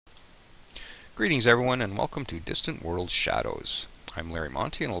Greetings everyone and welcome to Distant World Shadows. I'm Larry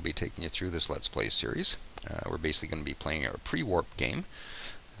Monty and I'll be taking you through this Let's Play series. We're basically going to be playing a pre-warp game.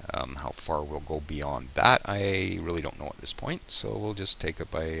 How far we'll go beyond that I really don't know at this point, so we'll just take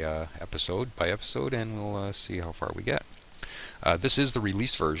it by episode and we'll see how far we get. This is the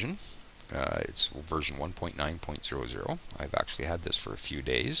release version. It's version 1.9.00. I've actually had this for a few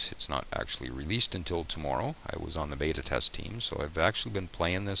days. It's not actually released until tomorrow. I was on the beta test team, so I've actually been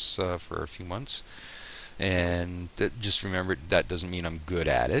playing this for a few months. And just remember, that doesn't mean I'm good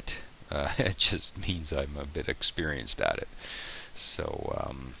at it. It just means I'm a bit experienced at it.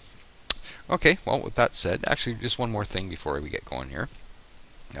 So, okay, well, with that said, actually, just one more thing before we get going here.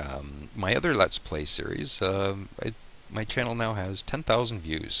 My other Let's Play series, my channel now has 10,000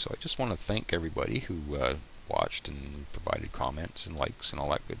 views, so I just want to thank everybody who watched and provided comments and likes and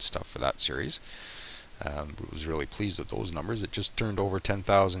all that good stuff for that series. I was really pleased with those numbers. It just turned over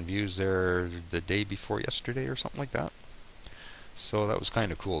 10,000 views there the day before yesterday or something like that. So that was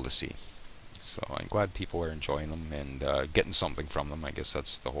kind of cool to see. So I'm glad people are enjoying them and getting something from them. I guess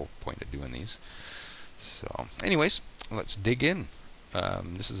that's the whole point of doing these. So anyways, let's dig in.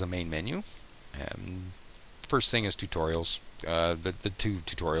 This is the main menu. First thing is tutorials. The two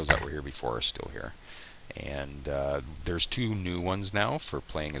tutorials that were here before are still here. And there's two new ones now for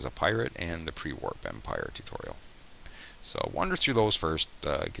playing as a pirate and the pre-warp empire tutorial. So wander through those first,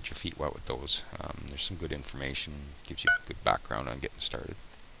 get your feet wet with those. There's some good information, gives you a good background on getting started.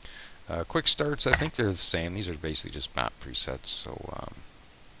 Quick starts, I think they're the same. These are basically just map presets, so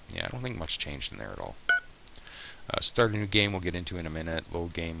yeah, I don't think much changed in there at all. Start a new game we'll get into in a minute.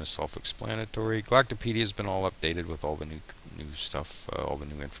 Load game is self-explanatory. Galactopedia has been all updated with all the new stuff, all the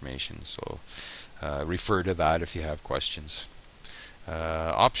new information, so refer to that if you have questions.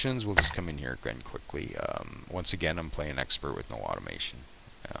 Options, we'll just come in here again quickly. Once again, I'm playing expert with no automation.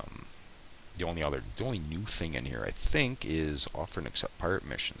 The only new thing in here, I think, is offer and accept pirate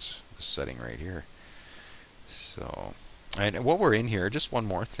missions. This setting right here. So, and while we're in here, just one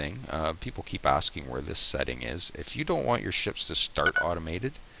more thing. People keep asking where this setting is. If you don't want your ships to start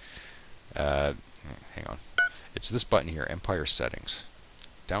automated, hang on. It's this button here, Empire Settings.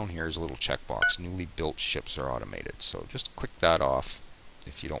 Down here is a little checkbox. Newly built ships are automated. So just click that off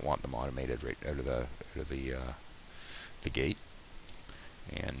if you don't want them automated right out of the gate.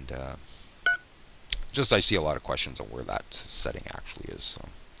 And just I see a lot of questions on where that setting actually is. So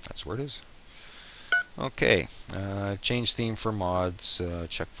that's where it is. Okay, change theme for mods,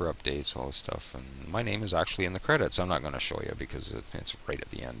 check for updates, all this stuff, and my name is actually in the credits. I'm not going to show you because it's right at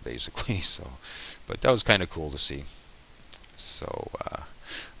the end basically, so, but that was kind of cool to see. So,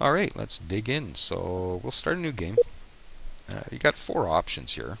 alright, let's dig in. So, we'll start a new game. You got four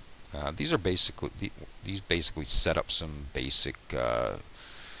options here. These basically set up some basic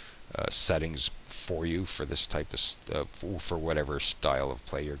settings for you for this type of, for whatever style of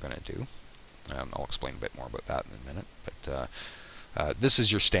play you're going to do. I'll explain a bit more about that in a minute, but this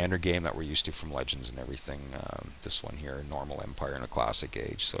is your standard game that we're used to from Legends and everything. This one here, Normal Empire and a Classic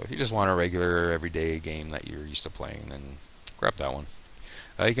Age. So if you just want a regular everyday game that you're used to playing, then grab that one.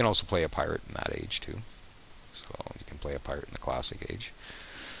 You can also play a pirate in that age too. So you can play a pirate in the Classic Age.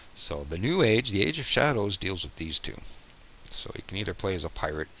 So the new age, the Age of Shadows, deals with these two. So you can either play as a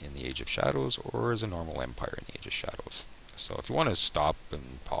pirate in the Age of Shadows or as a normal empire in the Age of Shadows. So if you want to stop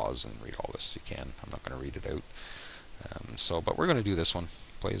and pause and read all this, you can. I'm not going to read it out. But we're going to do this one.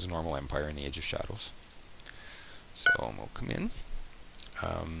 Play as a normal empire in the Age of Shadows. So we'll come in.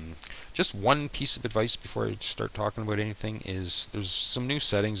 Just one piece of advice before I start talking about anything is there's some new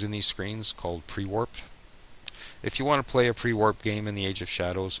settings in these screens called pre-warp. If you want to play a pre-warp game in the Age of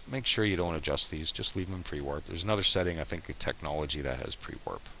Shadows, make sure you don't adjust these. Just leave them pre-warp. There's another setting, I think, in technology that has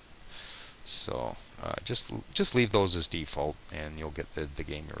pre-warp. So just leave those as default, and you'll get the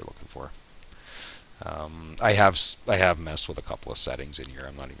game you're looking for. I have messed with a couple of settings in here.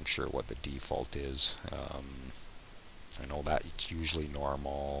 I'm not even sure what the default is. I know that it's usually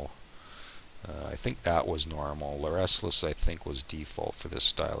normal. I think that was normal. The Restless, I think, was default for this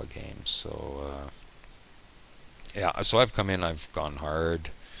style of game. So yeah, so I've come in. I've gone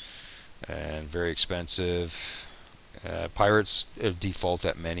hard and very expensive. Pirates default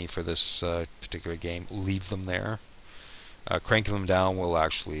at many for this particular game. Leave them there. Cranking them down will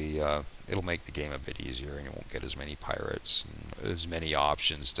actually it'll make the game a bit easier, and you won't get as many pirates and as many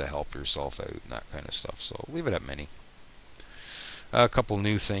options to help yourself out and that kind of stuff. So leave it at many. A couple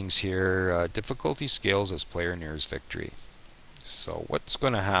new things here. Difficulty scales as player nears victory. So what's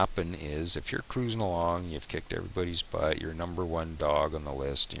going to happen is if you're cruising along, you've kicked everybody's butt, you're #1 dog on the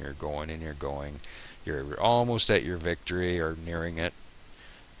list, and you're going, you're almost at your victory or nearing it,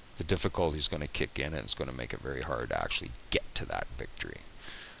 the difficulty is going to kick in, and it's going to make it very hard to actually get to that victory.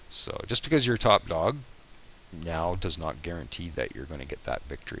 So just because you're top dog now does not guarantee that you're going to get that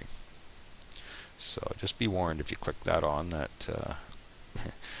victory. So just be warned, if you click that on, that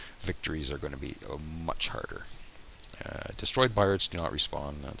victories are going to be much harder. Destroyed pirates do not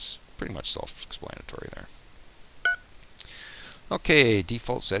respawn. That's pretty much self-explanatory there. Okay,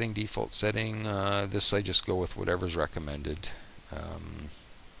 default setting, default setting. This I just go with whatever's recommended.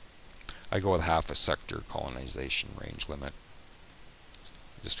 I go with half a sector colonization range limit,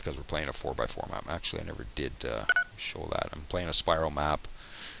 just because we're playing a 4x4 map. Actually, I never did show that. I'm playing a spiral map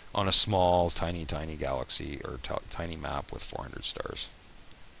on a small, tiny galaxy, or tiny map with 400 stars.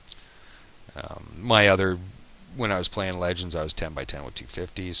 When I was playing Legends, I was 10x10 with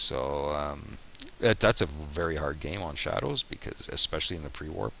 250s, so that's a very hard game on Shadows, because especially in the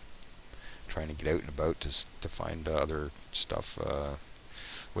pre-warp, trying to get out and about to find other stuff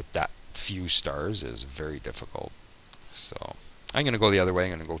with that few stars is very difficult. So I'm going to go the other way. I'm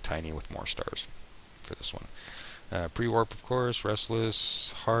going to go tiny with more stars for this one. Pre-warp, of course,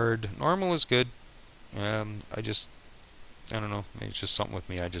 restless, hard. Normal is good. I don't know, maybe it's just something with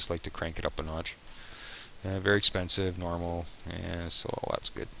me. I just like to crank it up a notch. Very expensive, normal, so that's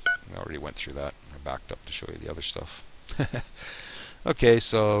good. We already went through that. I backed up to show you the other stuff. Okay,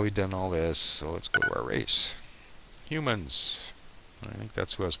 so we've done all this, so let's go to our race. Humans. I think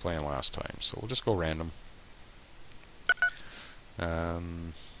that's who I was playing last time, so we'll just go random.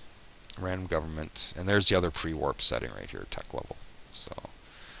 Random government, and there's the other pre-warp setting right here, tech level.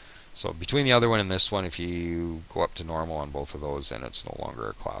 So between the other one and this one, if you go up to normal on both of those, then it's no longer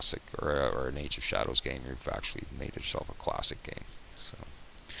a classic or an Age of Shadows game. You've actually made yourself a classic game. So,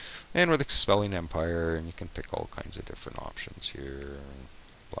 and with Expelling Empire, and you can pick all kinds of different options here.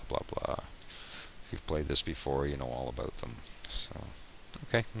 Blah blah blah. If you've played this before, you know all about them. So,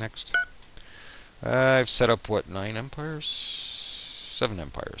 okay, next. I've set up what, 9 empires, 7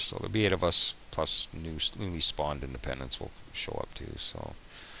 empires. So there'll be 8 of us plus newly spawned independents will show up too. So.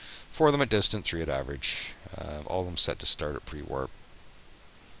 4 of them at distant, 3 at average. All of them set to start at pre-warp.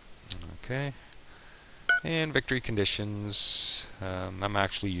 Okay. And victory conditions. I'm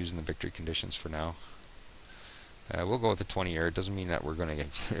actually using the victory conditions for now. We'll go with the 20 year. It doesn't mean that we're going to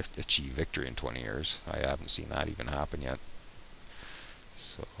achieve victory in 20 years. I haven't seen that even happen yet.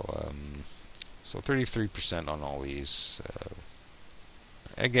 So 33% on all these.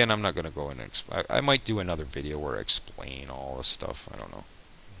 Again, I'm not going to go in and I might do another video where I explain all this stuff. I don't know.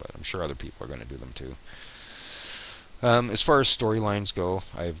 But I'm sure other people are going to do them too. As far as storylines go,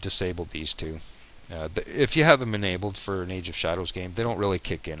 I've disabled these two. If you have them enabled for an Age of Shadows game, they don't really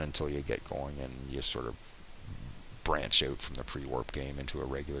kick in until you get going and you sort of branch out from the pre-warp game into a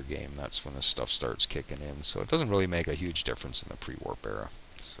regular game. That's when the stuff starts kicking in. So it doesn't really make a huge difference in the pre-warp era.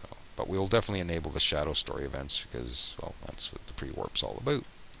 So, but we'll definitely enable the Shadow story events because, well, that's what the pre-warp's all about.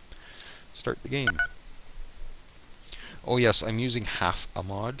 Start the game. Oh yes, I'm using half a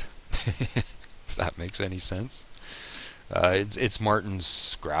mod, if that makes any sense. It's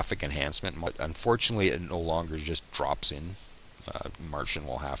Martin's graphic enhancement mod. Unfortunately, it no longer just drops in. Martian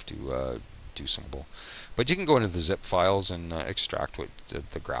will have to do some. But you can go into the zip files and extract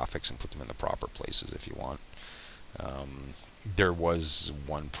the graphics and put them in the proper places if you want. There was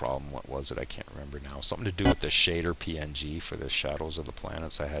one problem. What was it? I can't remember now. Something to do with the shader PNG for the shadows of the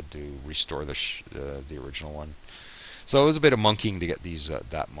planets. I had to restore the original one. So it was a bit of monkeying to get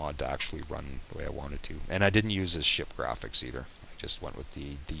that mod to actually run the way I wanted to. And I didn't use his ship graphics either. I just went with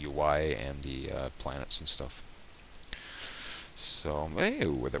the UI and the planets and stuff. So, hey,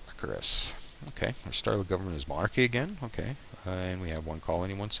 with the Icarus. Okay, our Starlit government is monarchy again. Okay, and we have 1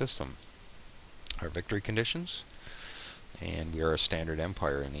 colony, 1 system. Our victory conditions. And we are a standard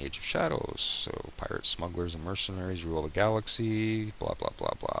empire in the Age of Shadows. So pirates, smugglers, and mercenaries rule the galaxy. Blah, blah,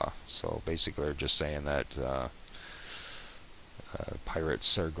 blah, blah. So basically they're just saying that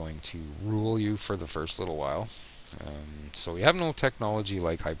pirates are going to rule you for the first little while. So we have no technology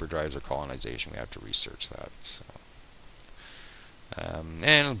like hyperdrives or colonization. We have to research that. So,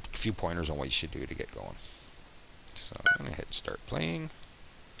 and a few pointers on what you should do to get going. So I'm going to hit start playing.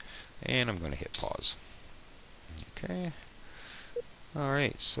 And I'm going to hit pause. Okay.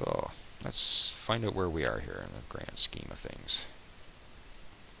 Alright, so let's find out where we are here in the grand scheme of things.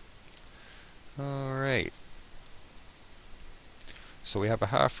 Alright. So we have a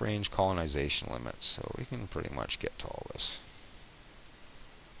half-range colonization limit, so we can pretty much get to all this.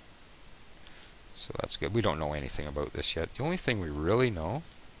 So that's good. We don't know anything about this yet. The only thing we really know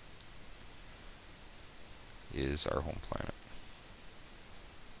is our home planet.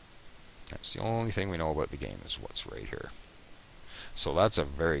 That's the only thing we know about the game, is what's right here. So that's a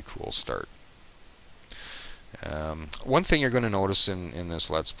very cool start. One thing you're going to notice in this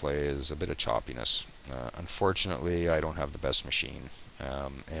Let's Play is a bit of choppiness. Unfortunately, I don't have the best machine,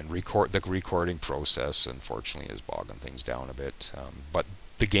 and the recording process, unfortunately, is bogging things down a bit. But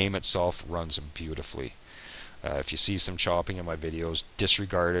the game itself runs beautifully. If you see some chopping in my videos,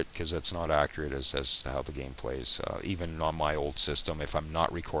 disregard it, because it's not accurate as to how the game plays. Even on my old system, if I'm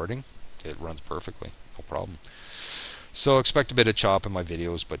not recording, it runs perfectly, no problem. So expect a bit of chop in my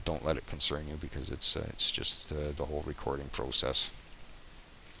videos, but don't let it concern you, because it's just the whole recording process.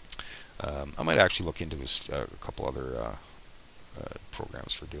 I might actually look into a couple other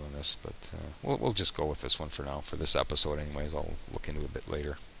programs for doing this, but we'll just go with this one for now, for this episode anyways. I'll look into it a bit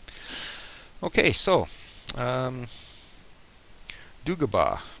later. Okay, so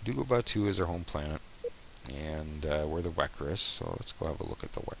Dagobah 2 is our home planet, and we're the Wekaris, so let's go have a look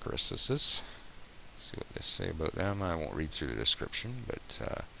at the Wekarises. See what they say about them. I won't read through the description, but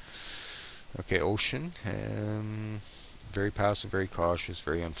okay, ocean. Very passive, very cautious,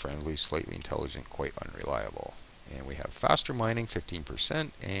 very unfriendly, slightly intelligent, quite unreliable. And we have faster mining,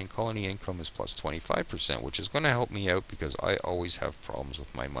 15%, and colony income is plus 25%, which is going to help me out because I always have problems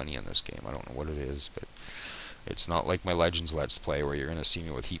with my money in this game. I don't know what it is, but it's not like my Legends Let's Play where you're going to see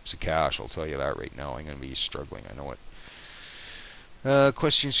me with heaps of cash. I'll tell you that right now. I'm going to be struggling. I know it.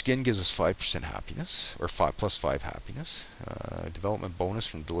 Question skin gives us 5% happiness, or 5 plus 5 happiness. Development bonus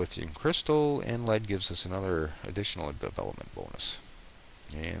from dilithium crystal, and lead gives us another additional development bonus.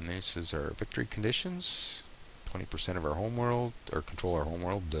 And this is our victory conditions. 20% of our homeworld, or control our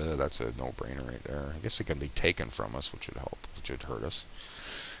homeworld. That's a no-brainer right there. I guess it can be taken from us, which would help, which would hurt us.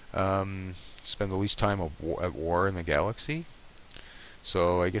 Spend the least time at war in the galaxy.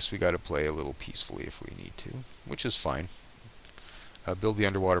 So I guess we got to play a little peacefully if we need to, which is fine. Build the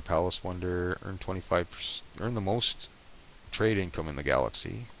underwater palace wonder, earn the most trade income in the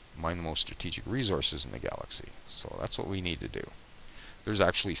galaxy, mine the most strategic resources in the galaxy. So that's what we need to do. There's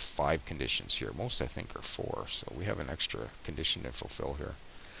actually 5 conditions here. Most I think are 4, so we have an extra condition to fulfill here.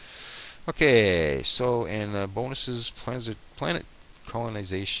 Okay, so and bonuses, planet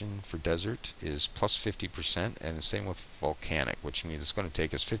colonization for desert is plus 50%, and the same with volcanic, which means it's going to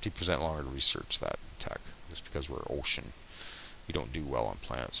take us 50% longer to research that tech, just because we're ocean. We don't do well on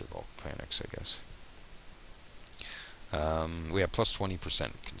planets or volcanics, I guess. We have plus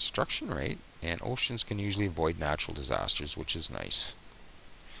 20% construction rate, and oceans can usually avoid natural disasters, which is nice.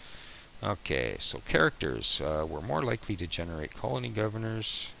 Okay, so characters. We're more likely to generate colony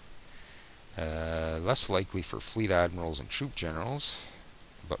governors, less likely for fleet admirals and troop generals,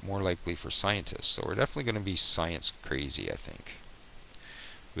 but more likely for scientists. So we're definitely going to be science crazy, I think.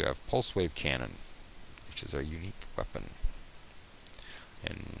 We have pulse wave cannon, which is our unique weapon.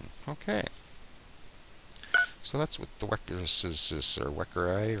 And okay, so that's what the Wekarises, or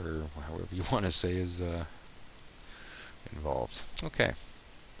Wekari, or however you want to say, is involved. Okay,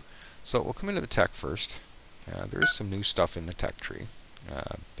 so we'll come into the tech first. There is some new stuff in the tech tree.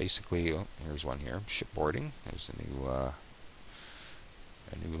 Basically, here's one here: shipboarding. There's a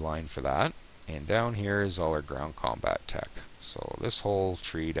new line for that. And down here is all our ground combat tech. So this whole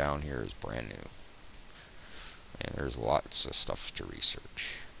tree down here is brand new. And there's lots of stuff to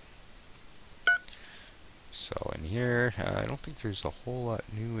research. So in here, I don't think there's a whole lot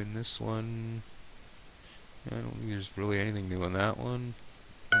new in this one. I don't think there's really anything new in that one.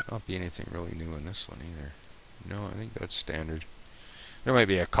 Might not be anything really new in this one either. No, I think that's standard. There might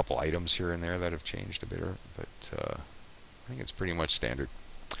be a couple items here and there that have changed a bit, but I think it's pretty much standard.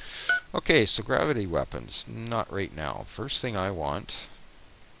 Okay, so gravity weapons. Not right now. First thing I want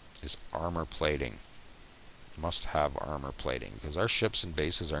is armor plating. Must have armor plating, because our ships and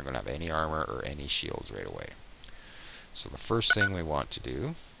bases aren't going to have any armor or any shields right away. So the first thing we want to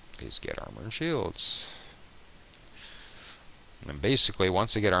do is get armor and shields. And basically,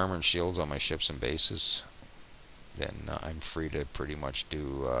 once I get armor and shields on my ships and bases, then I'm free to pretty much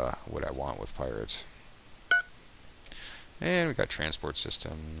do what I want with pirates. And we got transport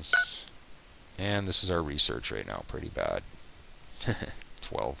systems. And this is our research right now, pretty bad.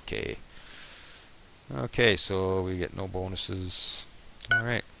 12k. Okay, so we get no bonuses.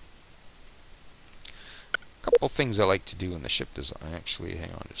 Alright. A couple things I like to do in the ship design. Actually,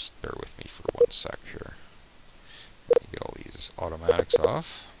 hang on, just bear with me for 1 sec here. Get all these automatics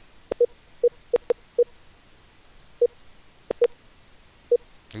off.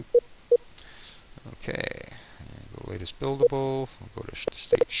 Oop. Okay, and go to latest buildable. We'll go to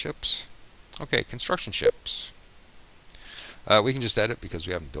state ships. Okay, construction ships. We can just edit because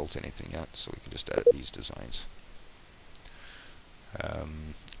we haven't built anything yet, so we can just edit these designs.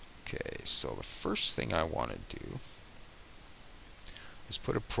 Okay, so the first thing I want to do is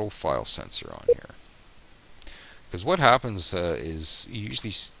put a profile sensor on here. Because what happens is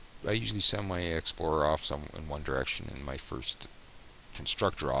I usually send my Explorer off in one direction and my first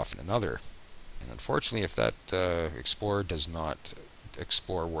constructor off in another. And unfortunately, if that Explorer does not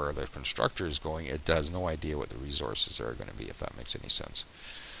explore where the constructor is going, it has no idea what the resources are going to be, if that makes any sense.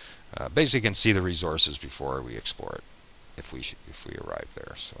 Basically, you can see the resources before we explore it, if we arrive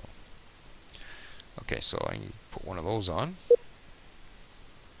there. So, okay, so I need to put one of those on.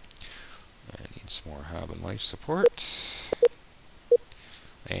 I need some more hab and life support.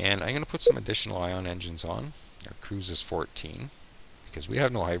 And I'm going to put some additional ion engines on. Our cruise is 14. Because we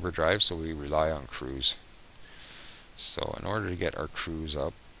have no hyperdrive, so we rely on cruise. So in order to get our cruise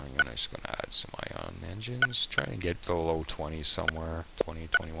up, I'm just going to add some ion engines. Try and get to the low 20s somewhere. 20,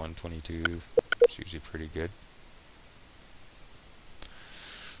 21, 22. It's usually pretty good.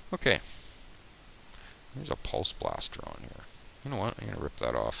 Okay. There's a pulse blaster on here. You know what? I'm going to rip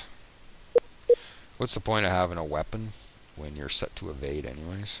that off. What's the point of having a weapon when you're set to evade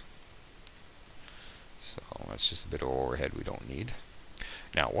anyways? So that's just a bit of overhead we don't need.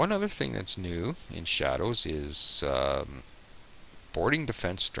 Now, one other thing that's new in Shadows is boarding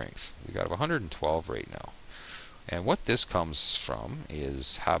defense strength. We got 112 right now. And what this comes from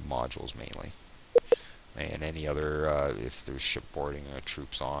is hab modules mainly. And any other, if there's shipboarding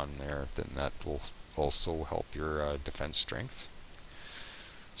troops on there, then that will also help your defense strength.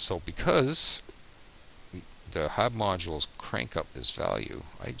 So because the hab modules crank up this value,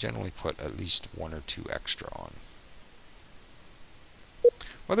 I generally put at least 1 or 2 extra on.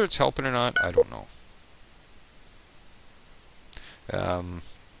 Whether it's helping or not, I don't know.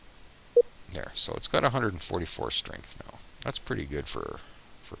 There, so it's got 144 strength now. That's pretty good for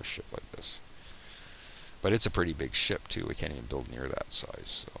a ship like this. But it's a pretty big ship too. We can't even build near that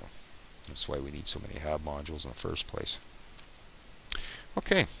size, so that's why we need so many hab modules in the first place.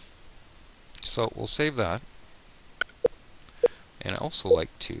 Okay, so we'll save that. And I also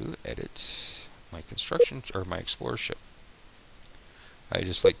like to edit my construction or my Explorer ship. I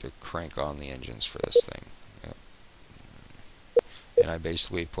just like to crank on the engines for this thing. Yep. And I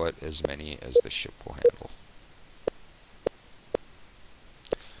basically put as many as the ship will handle.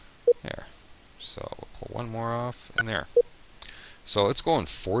 There. So we'll pull one more off, and there. So it's going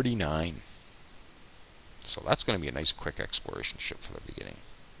 49. So that's going to be a nice quick exploration ship for the beginning.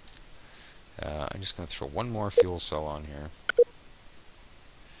 I'm just going to throw one more fuel cell on here.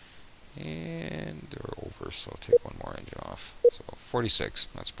 And they're over, so I'll take one more engine off. So 46,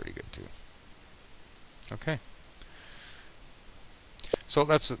 that's pretty good too. Okay. So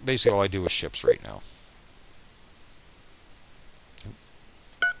that's basically all I do with ships right now.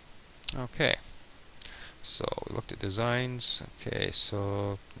 Okay. So we looked at designs. Okay,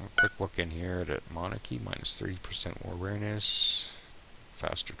 so a quick look in here at Monarchy, minus 30% war awareness,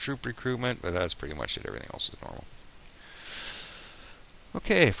 faster troop recruitment, but that's pretty much it. Everything else is normal.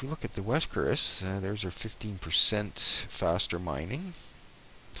 Okay, if we look at the Weskerus, there's our 15% faster mining,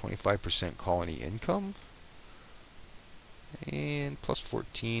 25% colony income, and plus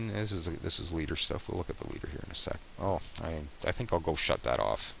 14. This is leader stuff. We'll look at the leader here in a sec. Oh, I think I'll go shut that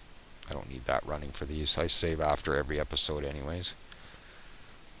off. I don't need that running for these. I save after every episode anyways.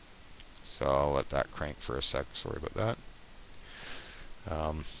 So I'll let that crank for a sec. Sorry about that.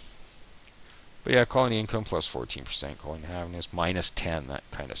 But yeah, colony income plus 14%, colony happiness minus 10. That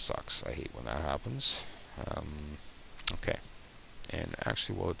kind of sucks. I hate when that happens. Okay. And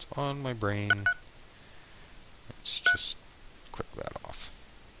actually, while it's on my brain, let's just click that off.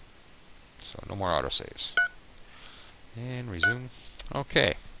 So no more autosaves. And resume.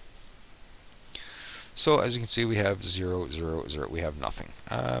 Okay. So as you can see, we have 0, 0, 0. We have nothing.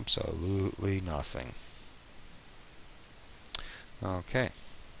 Absolutely nothing. Okay.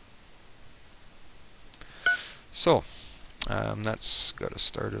 So, that's got us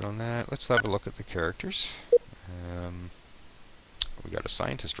started on that. Let's have a look at the characters. We got a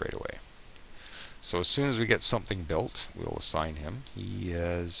scientist right away. So as soon as we get something built, we'll assign him. He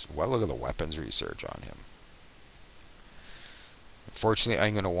is, well, look at the weapons research on him. Unfortunately,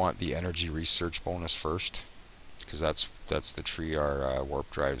 I'm going to want the energy research bonus first, because that's the tree our warp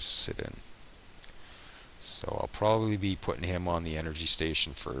drives sit in. So I'll probably be putting him on the energy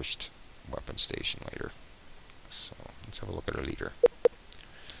station first, weapon station later. So let's have a look at our leader.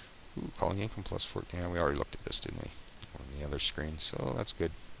 Ooh, calling income plus 14. Yeah, we already looked at this, didn't we? On the other screen, so that's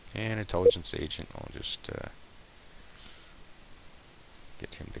good. And intelligence agent, I'll just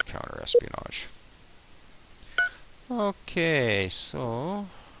get him to counter espionage. Okay, so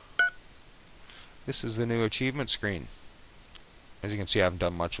this is the new achievement screen. As you can see, I haven't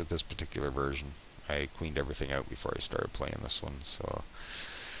done much with this particular version. I cleaned everything out before I started playing this one, so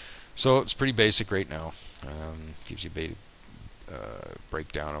it's pretty basic right now. Gives you a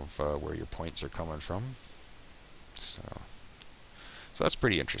breakdown of where your points are coming from. So that's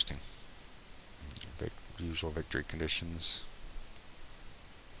pretty interesting. Usual victory conditions.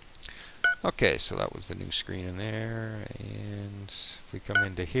 Okay, so that was the new screen in there, and if we come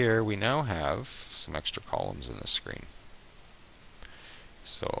into here, we now have some extra columns in the screen.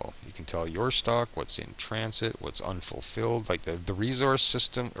 So you can tell your stock, what's in transit, what's unfulfilled. Like the resource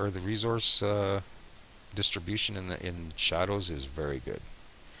system, or the resource distribution in Shadows is very good.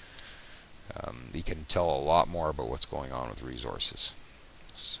 You can tell a lot more about what's going on with resources.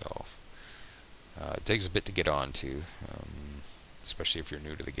 So it takes a bit to get on to, especially if you're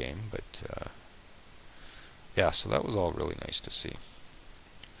new to the game. But yeah, so that was all really nice to see.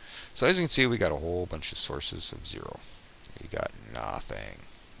 So as you can see, we got a whole bunch of sources of 0. We got nothing.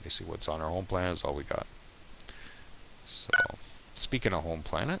 Basically what's on our home planet is all we got. So speaking of home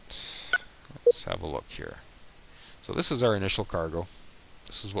planet, let's have a look here. So this is our initial cargo.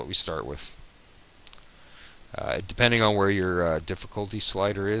 This is what we start with. Depending on where your difficulty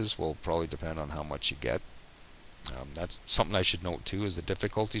slider is, will probably depend on how much you get. That's something I should note too, is the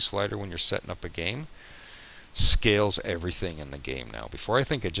difficulty slider when you're setting up a game scales everything in the game now. Before, I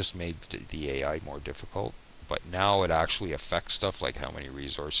think it just made the AI more difficult, but now it actually affects stuff like how many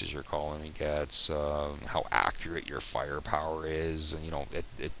resources your colony gets, how accurate your firepower is, and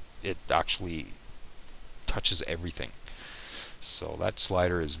it actually touches everything. So that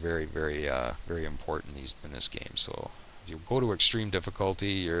slider is very, very, very important in this game. So if you go to extreme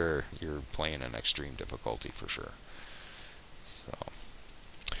difficulty, you're playing in extreme difficulty for sure. So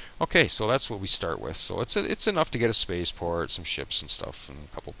okay, so that's what we start with. So it's enough to get a spaceport, some ships and stuff, and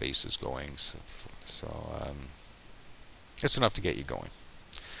a couple bases going. So it's enough to get you going.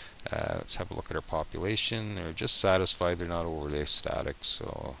 Let's have a look at our population. They're just satisfied they're not overly static,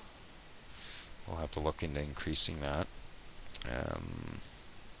 so we'll have to look into increasing that.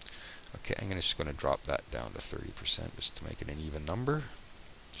 Okay, I'm just going to drop that down to 30% just to make it an even number.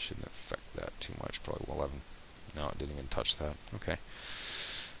 Shouldn't affect that too much. Probably 11. No, it didn't even touch that. Okay.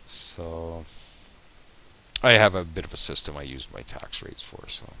 So I have a bit of a system I used my tax rates for,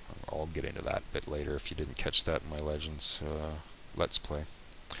 so I'll get into that a bit later if you didn't catch that in my Legends Let's Play.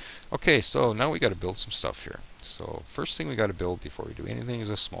 Okay, so now we got to build some stuff here. So first thing we got to build before we do anything is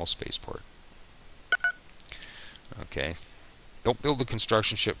a small spaceport. Okay. Don't build the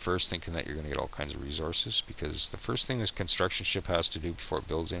construction ship first thinking that you're going to get all kinds of resources, because the first thing this construction ship has to do before it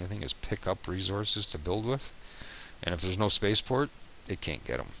builds anything is pick up resources to build with. And if there's no spaceport, it can't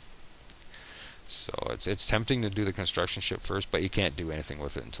get them. So it's tempting to do the construction ship first, but you can't do anything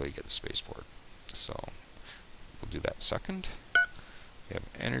with it until you get the spaceport. So we'll do that second. We have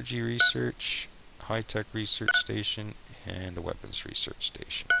energy research, high-tech research station, and a weapons research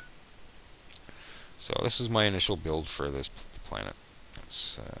station. So this is my initial build for this planet.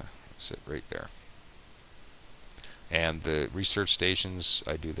 That's it right there. And the research stations,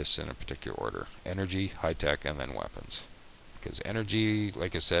 I do this in a particular order: energy, high-tech, and then weapons. Because energy,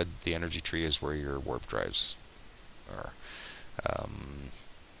 like I said, the energy tree is where your warp drives are.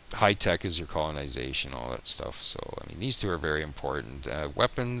 High-tech is your colonization, all that stuff. So, I mean, these two are very important.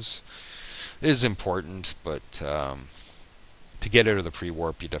 Weapons is important, but to get out of the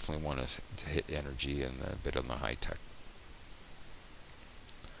pre-warp, you definitely want to hit energy and a bit on the high-tech.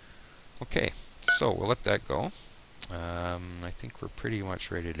 Okay, so we'll let that go. I think we're pretty much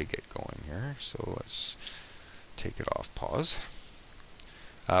ready to get going here, so let's take it off pause.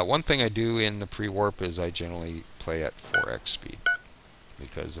 One thing I do in the pre-warp is I generally play at 4x speed,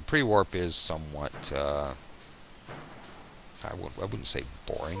 because the pre-warp is somewhat, I wouldn't say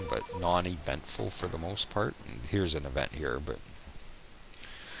boring, but non-eventful for the most part. And here's an event here, but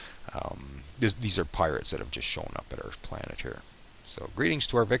these are pirates that have just shown up at our planet here. So, greetings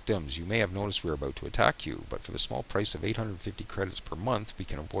to our victims. You may have noticed we're about to attack you, but for the small price of 850 credits per month, we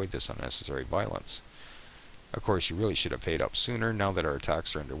can avoid this unnecessary violence. Of course, you really should have paid up sooner. Now that our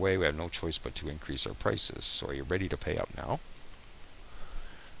attacks are underway, we have no choice but to increase our prices. So, are you ready to pay up now?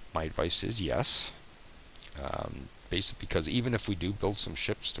 My advice is yes. Basically, because even if we do build some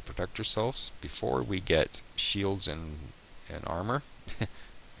ships to protect ourselves, before we get shields and armor,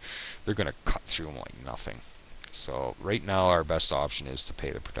 they're going to cut through them like nothing. So right now our best option is to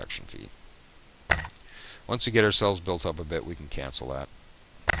pay the protection fee. Once we get ourselves built up a bit, we can cancel that.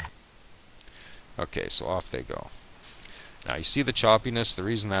 Okay, so off they go. Now you see the choppiness. The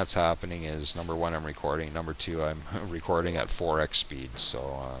reason that's happening is, number one, I'm recording. Number two, I'm recording at 4x speed.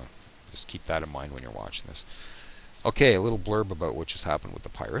 So just keep that in mind when you're watching this. Okay, a little blurb about what just happened with the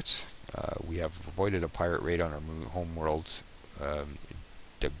pirates. we have avoided a pirate raid on our home world,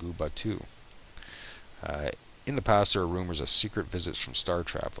 Dagobah 2. In the past, there were rumors of secret visits from star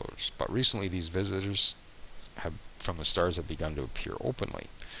travelers, but recently these visitors from the stars have begun to appear openly.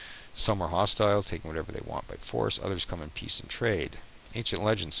 Some are hostile, taking whatever they want by force. Others come in peace and trade. Ancient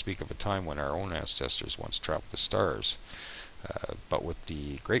legends speak of a time when our own ancestors once traveled the stars. But with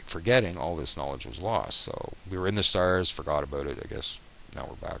the great forgetting, all this knowledge was lost. So we were in the stars, forgot about it, I guess. Now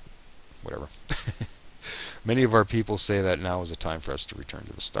we're back. Whatever. Many of our people say that now is a time for us to return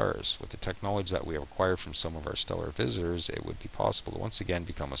to the stars. With the technology that we have acquired from some of our stellar visitors, it would be possible to once again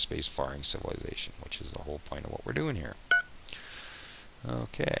become a space-faring civilization, which is the whole point of what we're doing here.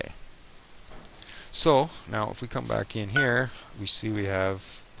 Okay. So, now if we come back in here, we see we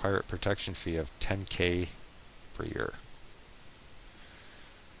have pirate protection fee of 10K per year.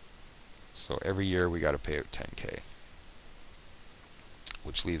 So every year we got to pay out 10K,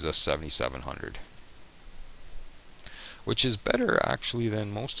 which leaves us 7,700, which is better actually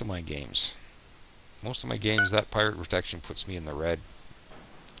than most of my games. Most of my games, that pirate protection puts me in the red.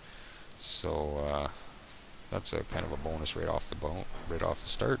 So that's a kind of a bonus right off the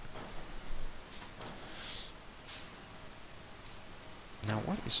start. Now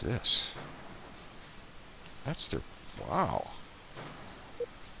what is this? That's their, wow.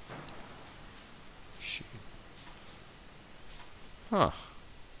 Huh.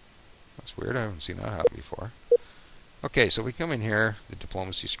 That's weird. I haven't seen that happen before. Okay, so we come in here, the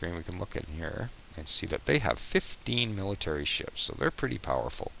diplomacy screen, we can look in here and see that they have 15 military ships, so they're pretty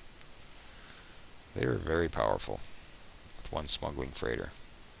powerful. They are very powerful with one smuggling freighter.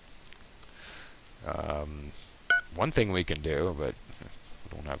 One thing we can do, but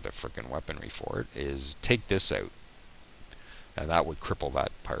we don't have the frickin' weaponry for it, is take this out. And that would cripple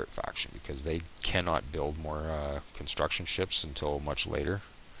that pirate faction because they cannot build more construction ships until much later.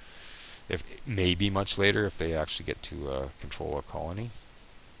 Maybe much later if they actually get to control a colony.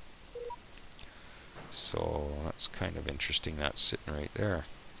 So that's kind of interesting. That's sitting right there.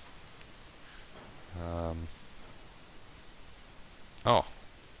 Oh.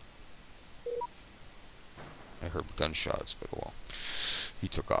 I heard gunshots, but well, he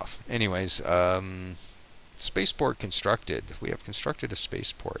took off. Anyways, spaceport constructed. We have constructed a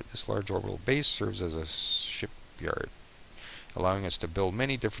spaceport. This large orbital base serves as a shipyard, allowing us to build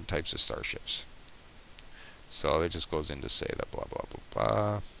many different types of starships. So it just goes in to say that blah blah blah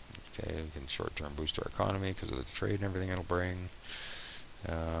blah. Okay, we can short-term boost our economy because of the trade and everything it'll bring.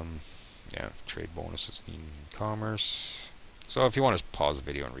 Yeah, trade bonuses in commerce. So if you want to pause the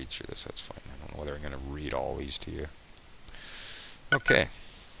video and read through this, that's fine. I don't know whether I'm going to read all these to you. Okay.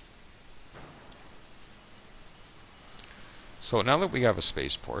 So now that we have a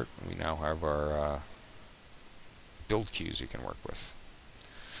spaceport, we now have our build queues we can work with.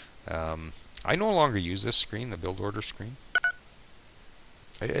 I no longer use this screen, the build order screen.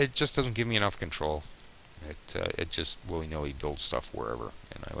 It just doesn't give me enough control. It just willy-nilly builds stuff wherever,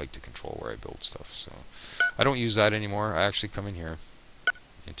 and I like to control where I build stuff. So I don't use that anymore. I actually come in here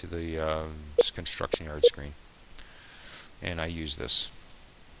into the construction yard screen, and I use this.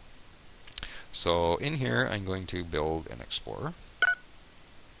 So in here, I'm going to build an explorer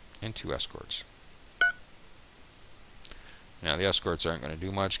and 2 escorts. Now the escorts aren't going to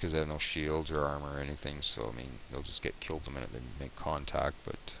do much because they have no shields or armor or anything, so I mean they'll just get killed the minute they make contact,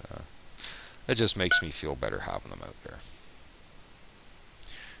 but it just makes me feel better having them out there.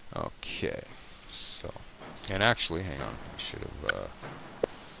 Okay, so, and actually, hang on, I should have,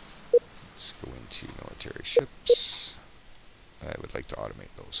 let's go into military ships. I would like to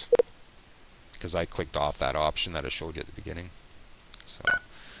automate those, because I clicked off that option that I showed you at the beginning. So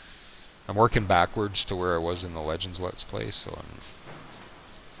I'm working backwards to where I was in the Legends Let's Play, so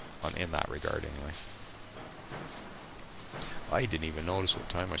I'm in that regard anyway. I didn't even notice what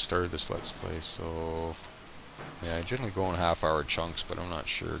time I started this Let's Play, so yeah, I generally go in half-hour chunks, but I'm not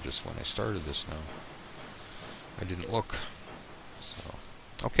sure just when I started this now. I didn't look. So,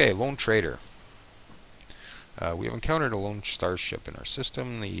 okay, Lone Trader. We have encountered a lone starship in our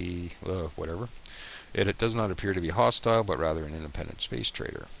system. Whatever. It does not appear to be hostile, but rather an independent space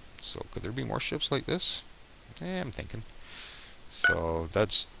trader. So, could there be more ships like this? I'm thinking. So,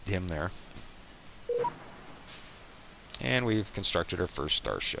 that's him there. And we've constructed our first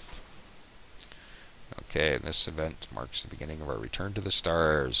starship. Okay, this event marks the beginning of our return to the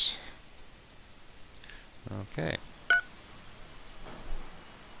stars. Okay.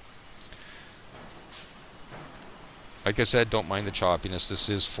 Like I said, don't mind the choppiness. This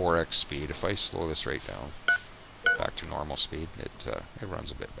is 4x speed. If I slow this right down, back to normal speed, it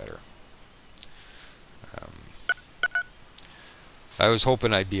runs a bit better. I was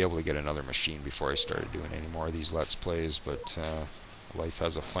hoping I'd be able to get another machine before I started doing any more of these Let's Plays, but life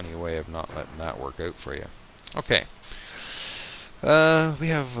has a funny way of not letting that work out for you. Okay. We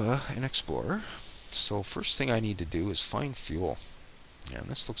have an Explorer. So first thing I need to do is find fuel. And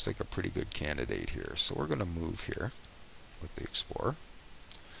this looks like a pretty good candidate here. So we're going to move here with the Explorer.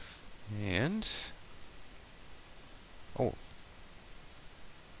 And... oh.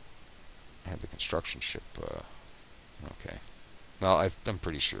 I had the construction ship. Okay. Well, I'm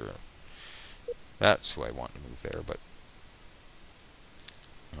pretty sure that's who I want to move there, but...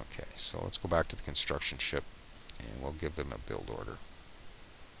 okay, so let's go back to the construction ship, and we'll give them a build order.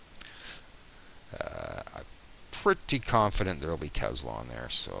 I'm pretty confident there'll be Kevlar there,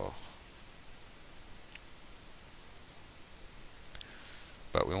 so...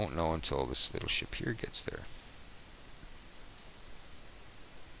 but we won't know until this little ship here gets there.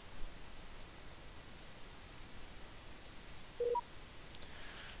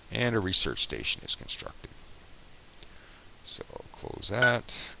 And a research station is constructed. So close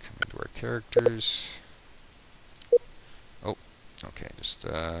that, come into our characters. Oh, okay, just,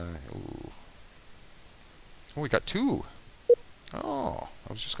 ooh. Oh, we got 2. Oh,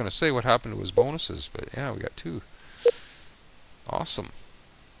 I was just going to say what happened to his bonuses, but yeah, we got 2. Awesome.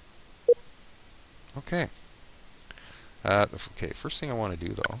 Okay. Okay, first thing I want to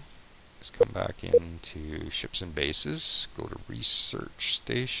do, though, is come back into ships and bases, go to research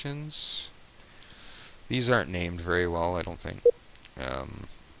stations. These aren't named very well, I don't think.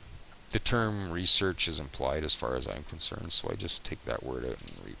 The term research is implied as far as I'm concerned, so I just take that word out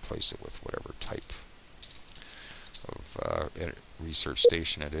and replace it with whatever type of research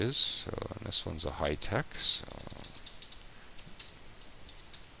station it is. So and this one's a high-tech. So.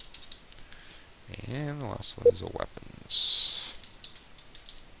 And the last one is a weapons.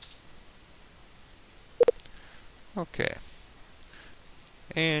 Okay.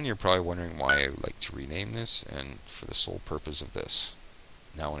 And you're probably wondering why I like to rename this, and for the sole purpose of this.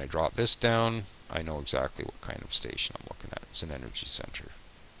 Now when I drop this down, I know exactly what kind of station I'm looking at. It's an energy center.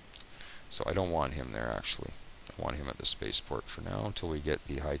 So I don't want him there, actually. I want him at the spaceport for now until we get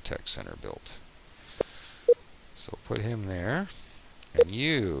the high-tech center built. So put him there, and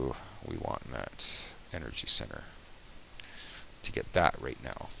you, we want in that energy center to get that right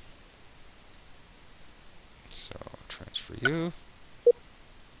now. So transfer you.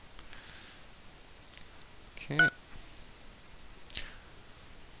 Okay.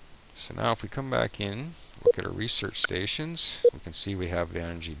 So now if we come back in, look at our research stations, we can see we have the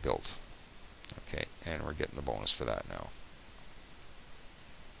energy built. Okay, and we're getting the bonus for that now.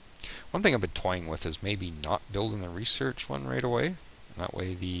 One thing I've been toying with is maybe not building the research one right away. That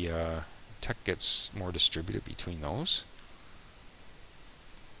way the tech gets more distributed between those.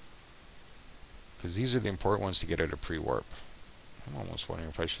 Because these are the important ones to get out of preWarp. I'm almost wondering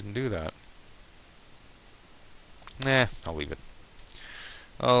if I shouldn't do that. Nah, I'll leave it.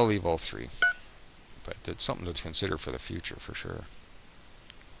 I'll leave all 3. But it's something to consider for the future, for sure.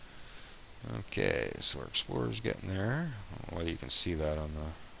 Okay, so our Explorer's getting there. I don't know whether you can see that on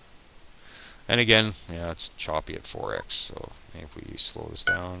the... and again, yeah, it's choppy at 4x, so if we slow this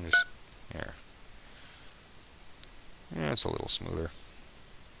down, just there. Yeah, it's a little smoother.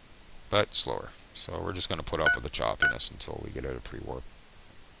 But slower. So we're just going to put up with the choppiness until we get out of preWarp.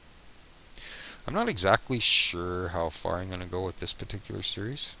 I'm not exactly sure how far I'm going to go with this particular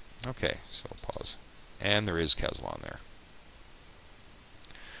series. Okay, so pause. And there is Kevlar there.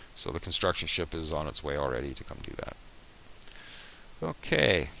 So the construction ship is on its way already to come do that.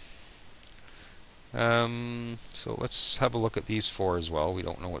 Okay. So let's have a look at these 4 as well. We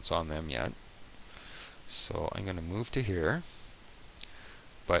don't know what's on them yet. So I'm going to move to here.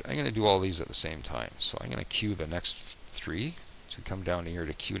 But I'm going to do all these at the same time. So I'm going to queue the next 3. So come down here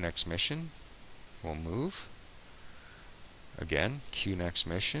to queue next mission. We'll move. Again, queue next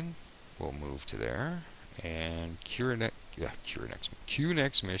mission. We'll move to there. And queue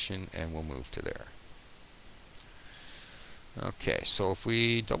next mission, and we'll move to there. Okay, so if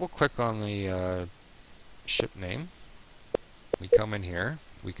we double click on the ship name, we come in here,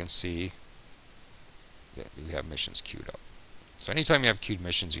 we can see that we have missions queued up. So anytime you have queued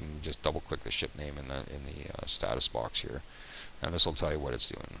missions, you can just double click the ship name in the status box here, and this will tell you what it's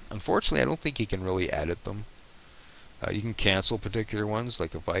doing. Unfortunately, I don't think you can really edit them. You can cancel particular ones,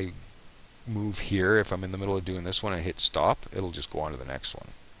 like if I move here, if I'm in the middle of doing this one, I hit stop, it'll just go on to the next one.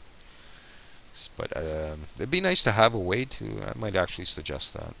 But it'd be nice to have a way to, I might actually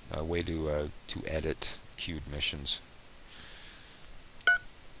suggest that, a way to edit queued missions.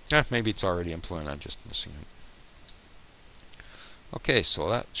 Maybe it's already implemented, I'm just missing it. Okay, so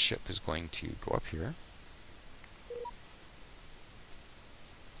that ship is going to go up here.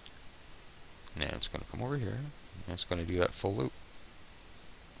 And it's going to come over here, and it's going to do that full loop.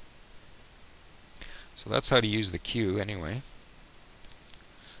 So that's how to use the queue anyway.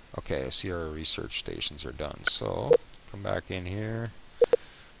 Okay, I see our research stations are done. So come back in here.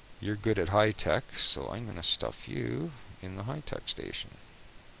 You're good at high tech, so I'm going to stuff you in the high tech station.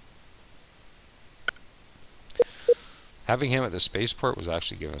 Having him at the spaceport was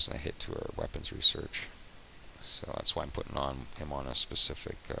actually giving us a hit to our weapons research. So that's why I'm putting him on a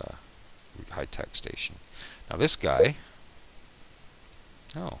specific high tech station. Now this guy,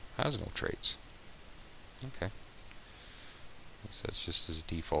 has no traits. Okay. So that's just his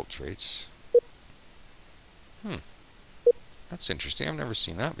default traits. That's interesting. I've never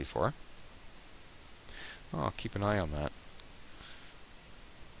seen that before. I'll keep an eye on that.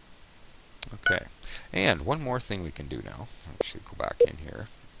 Okay. And one more thing we can do now. Actually, go back in here.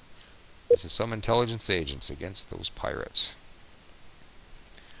 This is some intelligence agents against those pirates.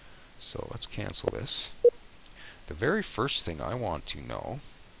 So let's cancel this. The very first thing I want to know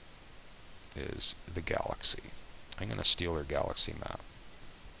is the galaxy. I'm going to steal their galaxy map.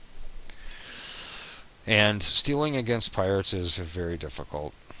 And stealing against pirates is very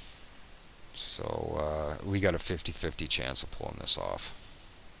difficult. So we got a 50-50 chance of pulling this off.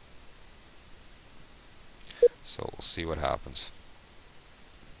 So we'll see what happens.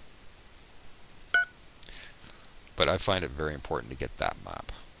 But I find it very important to get that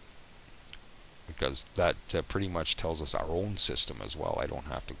map, because that pretty much tells us our own system as well. I don't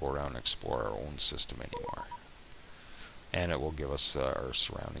have to go around and explore our own system anymore. And it will give us our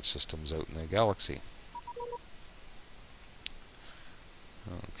surrounding systems out in the galaxy.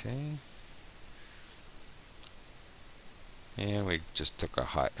 Okay. And we just took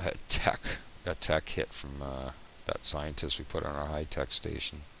a tech hit from that scientist we put on our high-tech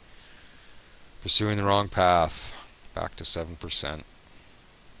station. Pursuing the wrong path. Back to 7%.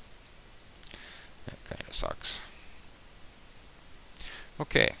 That kind of sucks.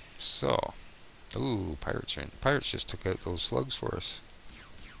 Okay, so... Ooh, pirates are in. Pirates just took out those slugs for us.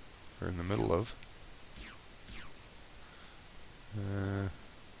 We're in the middle of.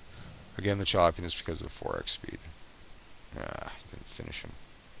 Again, the choppiness because of the 4x speed. Didn't finish him.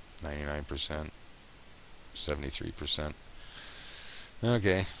 99%. 73%.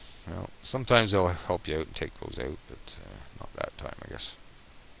 Okay. Well, sometimes they'll help you out and take those out, but not that time, I guess.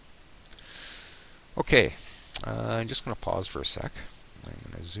 Okay. I'm just going to pause for a sec.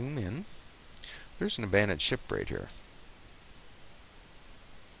 I'm going to zoom in. There's an abandoned ship right here.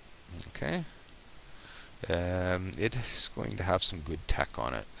 Okay. It is going to have some good tech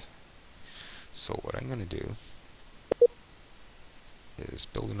on it. So what I'm going to do is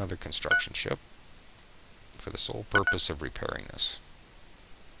build another construction ship for the sole purpose of repairing this.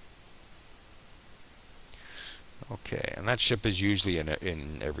 Okay, and that ship is usually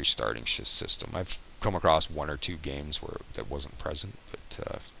in every starting system. I've come across 1 or 2 games where that wasn't present,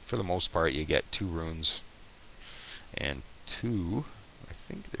 but for the most part you get 2 runes and 2, I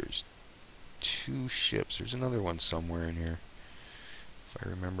think there's 2 ships. There's another one somewhere in here, if I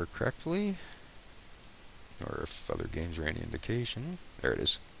remember correctly, or if other games are any indication. There it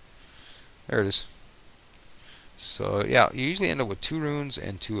is. There it is. So yeah, you usually end up with 2 runes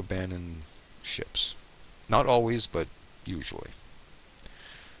and 2 abandoned ships. Not always, but usually.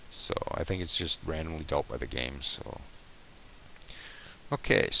 So I think it's just randomly dealt by the game. So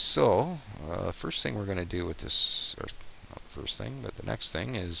okay, so first thing we're going to do with this, or not the first thing, but the next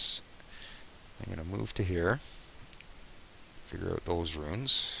thing is I'm going to move to here, figure out those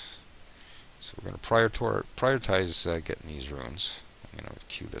runes. So we're going to prioritize getting these runes. I'm going to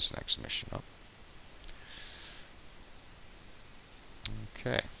queue this next mission up.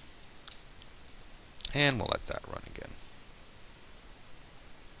 Okay. And we'll let that run again.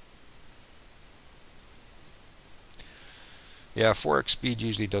 Yeah, 4x speed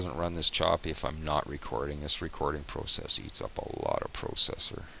usually doesn't run this choppy if I'm not recording. This recording process eats up a lot of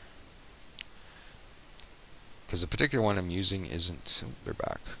processor. Because the particular one I'm using isn't... Oh, they're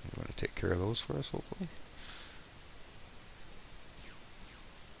back. I'm going to take care of those for us, hopefully.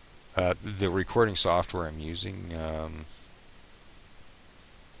 The recording software I'm using...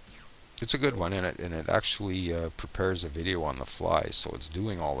 it's a good one, and it actually prepares a video on the fly, so it's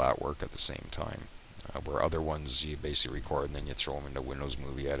doing all that work at the same time. Where other ones you basically record and then you throw them into Windows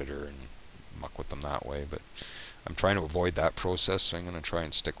Movie Editor and muck with them that way. But I'm trying to avoid that process, so I'm going to try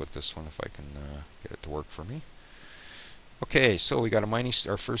and stick with this one if I can get it to work for me. Okay, so we got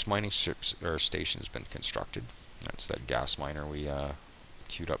our first mining station has been constructed. That's that gas miner we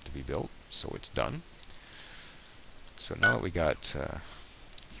queued up to be built, so it's done. So now that we got...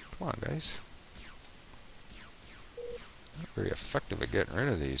 come on, guys. Not very effective at getting rid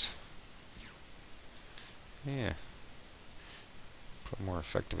of these. Yeah. Probably more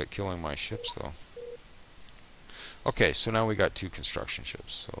effective at killing my ships, though. Okay, so now we got 2 construction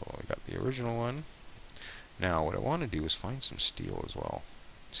ships. So we got the original one. Now, what I want to do is find some steel as well.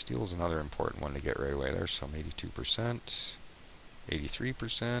 Steel is another important one to get right away. There's some 82%,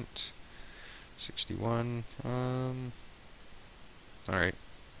 83%, 61. Alright.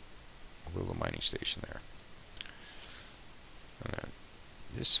 We'll build a mining station there. And then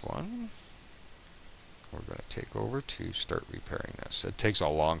this one, we're going to take over to start repairing this. It takes a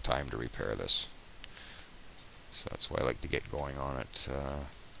long time to repair this. So that's why I like to get going on it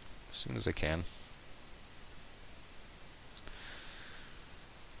as soon as I can.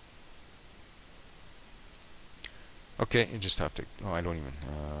 Okay, you just have to... Oh, I don't even...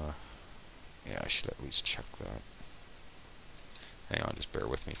 yeah, I should at least check that. Hang on, just bear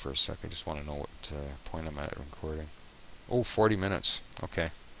with me for a sec. I just want to know what point I'm at recording. Oh, 40 minutes. Okay.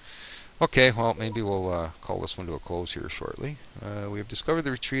 Okay, well, maybe we'll call this one to a close here shortly. We have discovered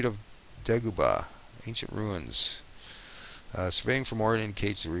the retreat of Dagobah, ancient ruins. Surveying for more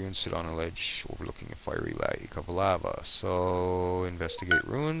indicates the ruins sit on a ledge overlooking a fiery lake of lava. So, investigate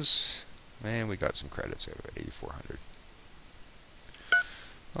ruins. And we got some credits out of it, 8,400.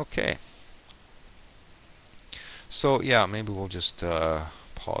 Okay. So, yeah, maybe we'll just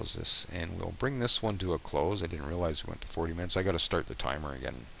pause this and we'll bring this one to a close. I didn't realize we went to 40 minutes. I got to start the timer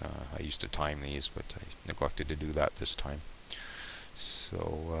again. I used to time these, but I neglected to do that this time.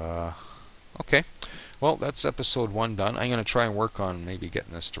 So, okay. Well, that's episode 1 done. I'm going to try and work on maybe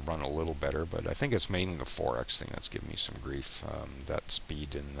getting this to run a little better, but I think it's mainly the 4x thing that's giving me some grief. That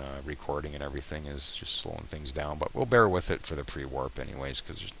speed and recording and everything is just slowing things down, but we'll bear with it for the pre-warp anyways,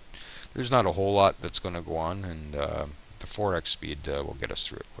 because there's not a whole lot that's going to go on, and the 4x speed will get us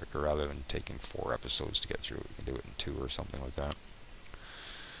through it quicker rather than taking 4 episodes to get through it. We can do it in 2 or something like that.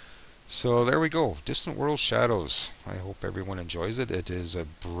 So there we go, Distant World Shadows. I hope everyone enjoys it. It is a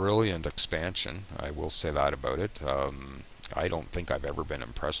brilliant expansion, I will say that about it. I don't think I've ever been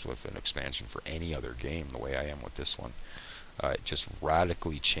impressed with an expansion for any other game the way I am with this one. It just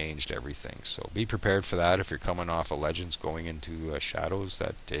radically changed everything. So be prepared for that if you're coming off of Legends going into Shadows,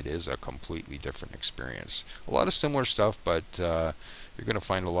 that it is a completely different experience. A lot of similar stuff, but you're going to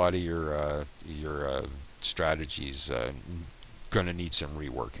find a lot of your strategies going to need some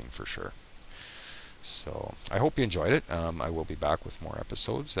reworking for sure. So I hope you enjoyed it. I will be back with more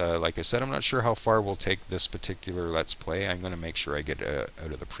episodes. Like I said, I'm not sure how far we'll take this particular Let's Play. I'm going to make sure I get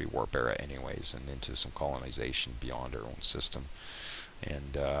out of the pre-warp era anyways and into some colonization beyond our own system.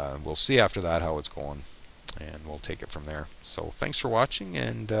 And we'll see after that how it's going. And we'll take it from there. So thanks for watching,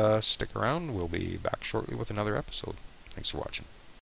 and stick around. We'll be back shortly with another episode. Thanks for watching.